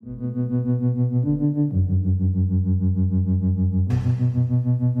I'm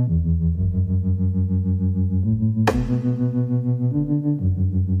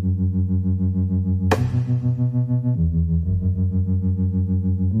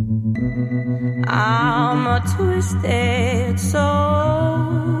a twisted soul.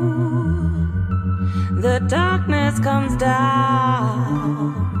 The darkness comes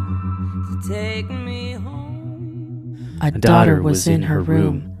down to take me home. A daughter was in her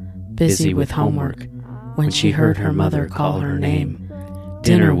room, busy with homework, when she heard her mother call her name.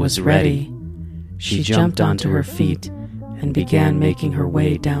 Dinner was ready. She jumped onto her feet and began making her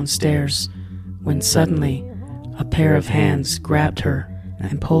way downstairs, when suddenly a pair of hands grabbed her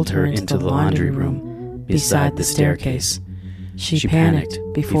and pulled her into the laundry room beside the staircase. She panicked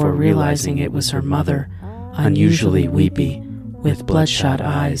before realizing it was her mother, unusually weepy, with bloodshot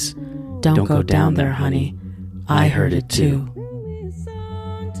eyes. "Don't go down there, honey. I heard it too."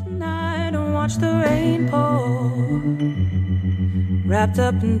 Tonight and watch the rain pour, wrapped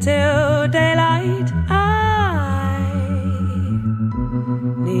up until daylight. I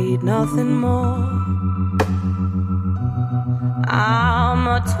need nothing more. I'm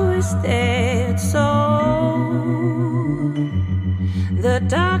a twisted soul. The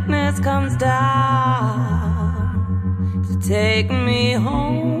darkness comes down to take me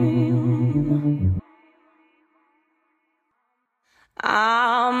home.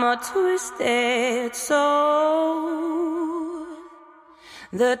 I'm a twisted soul.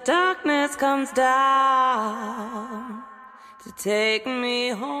 The darkness comes down to take me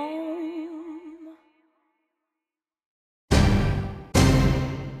home.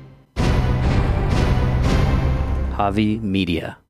 Javi Media.